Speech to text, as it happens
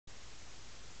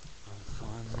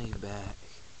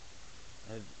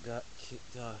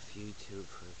kicked off YouTube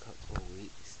for a couple of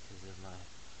weeks because of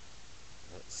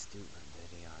that stupid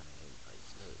video I made, like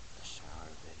the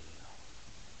shower video.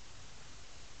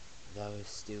 That was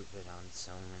stupid on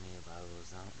so many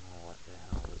levels. I don't know what the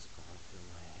hell was going through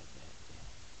my head that day.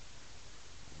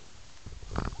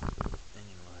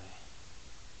 Anyway,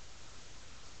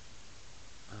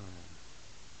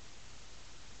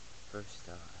 first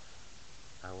off,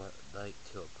 I would like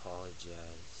to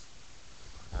apologize.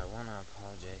 I want to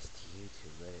apologize to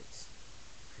YouTube, but it's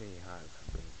pretty hard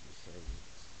for me because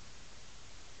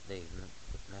they've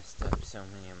messed up so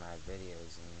many of my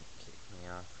videos and kicked me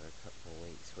off for a couple of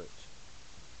weeks, which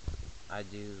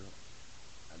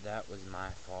that was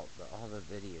my fault, but all the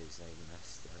videos they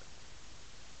messed up,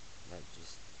 that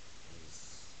just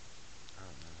is, I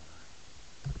don't know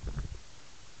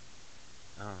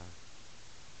why.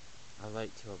 I'd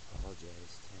like to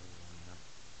apologize to everyone out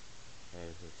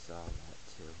there who saw that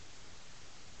too.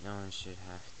 No one should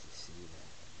have to see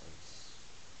that.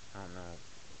 I don't know,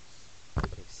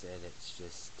 like I said, it's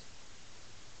just,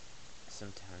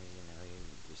 sometimes, you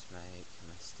just make a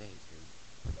mistake or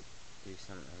do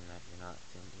something that you're not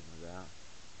thinking about.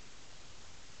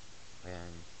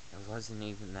 And it wasn't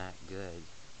even that good.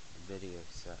 The video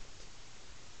sucked.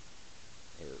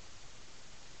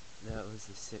 That was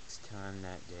the 6th time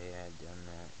that day I had done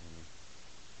that, and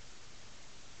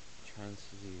trying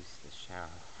to use the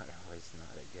shower water was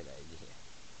not a good idea.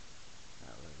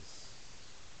 That was,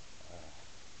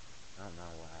 I don't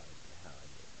know why the hell I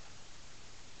did that.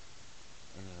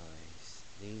 Anyways,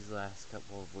 these last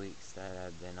couple of weeks that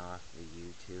I've been off the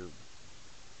YouTube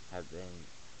have been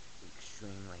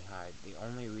extremely hard. The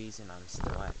only reason I'm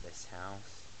still at this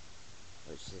house,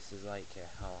 which this is like a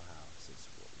hell house, it's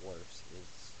worse,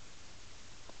 it's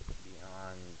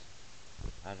beyond,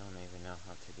 I don't even know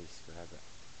how to describe it.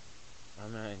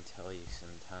 I'm gonna tell you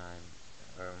sometime,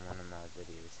 or in one of my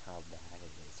videos, how bad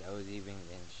it is. I was even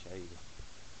gonna show you,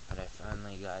 but I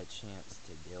finally got a chance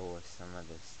to deal with some of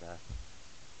the stuff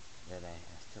that I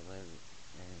have to live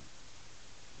in.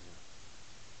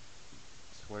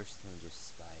 It's worse than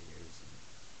just spiders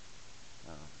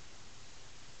and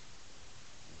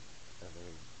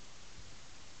other,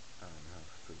 I don't know,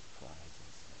 fruit flies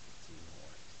and stuff. It's even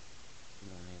worse. You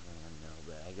don't even want to know,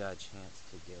 but I got a chance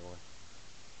to deal with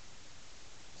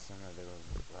some of the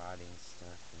rotting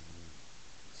stuff,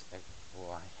 and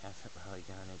well, I haven't really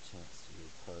gotten a chance to get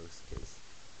close because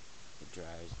the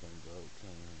dryer's been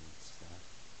broken and stuff.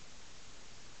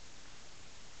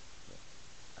 But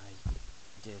I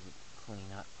did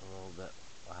clean up a little bit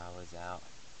while I was out,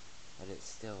 but it's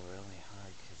still really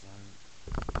hard because I'm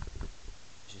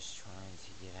just trying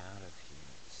to get out of here.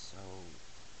 It's so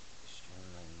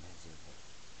extremely miserable.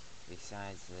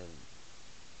 Besides the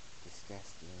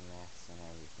disgusting mess and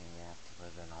everything I have to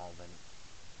live in, all the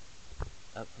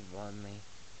up above me,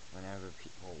 whenever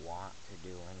people walk or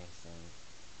do anything,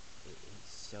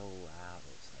 it's so loud,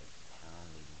 it's like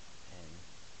pounding, and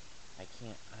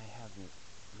I have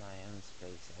my own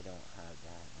space. I don't have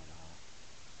that at all.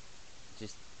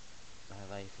 Just, my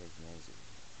life is misery.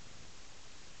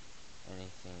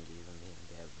 Anything to even be in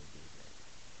bed would be better.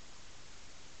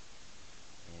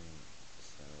 And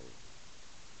so,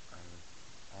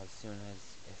 as soon as,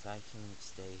 if I can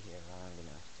stay here long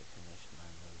enough to finish my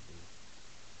movie,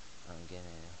 I'm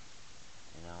gonna,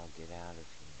 and I'll get out of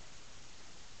here.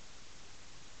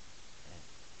 And,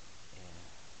 yeah.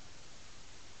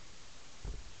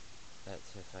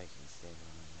 That's if I can stay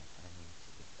long enough. I need to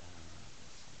get down on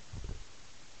this thing.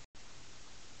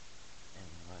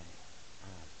 Anyway,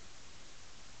 I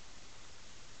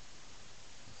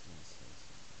was gonna say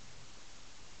something.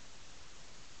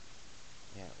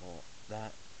 Yeah, well,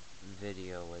 that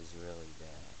video was really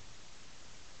bad.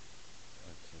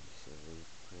 Okay, so we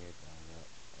cleared that up,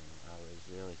 and I was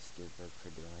really stupid for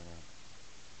doing it.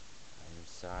 I'm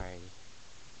sorry.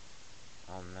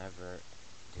 I'll never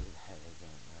do that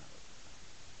again.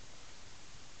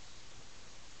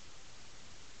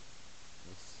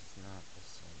 This is not the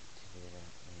site to do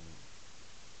that in.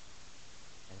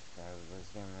 If I was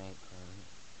gonna make one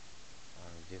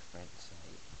on a different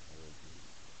site, it would be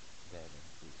better,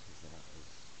 because that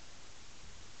was,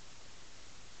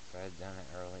 if I had done it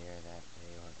earlier that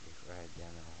day, or before I had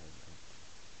done a whole bunch.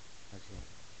 Okay,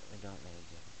 we don't need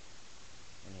it.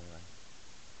 Anyway,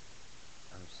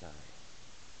 I'm sorry.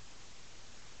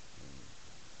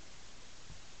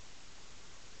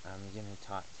 I'm gonna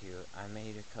talk to you. I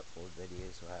made a couple of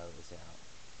videos while I was out,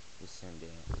 just some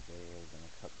dance videos and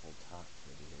a couple talk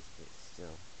videos, but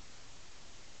still,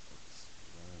 it's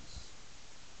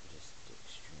just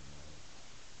extremely,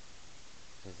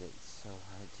 because it's so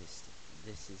hard to,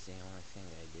 this is the only thing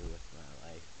I do with my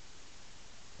life,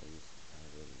 these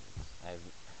videos.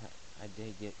 I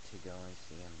did get to go and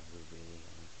see a movie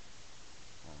and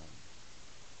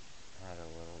had a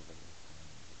little bit of fun.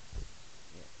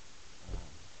 Yeah,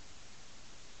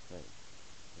 but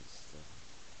it's still.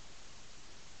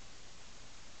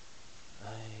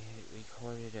 I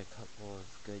recorded a couple of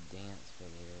good dance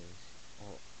videos.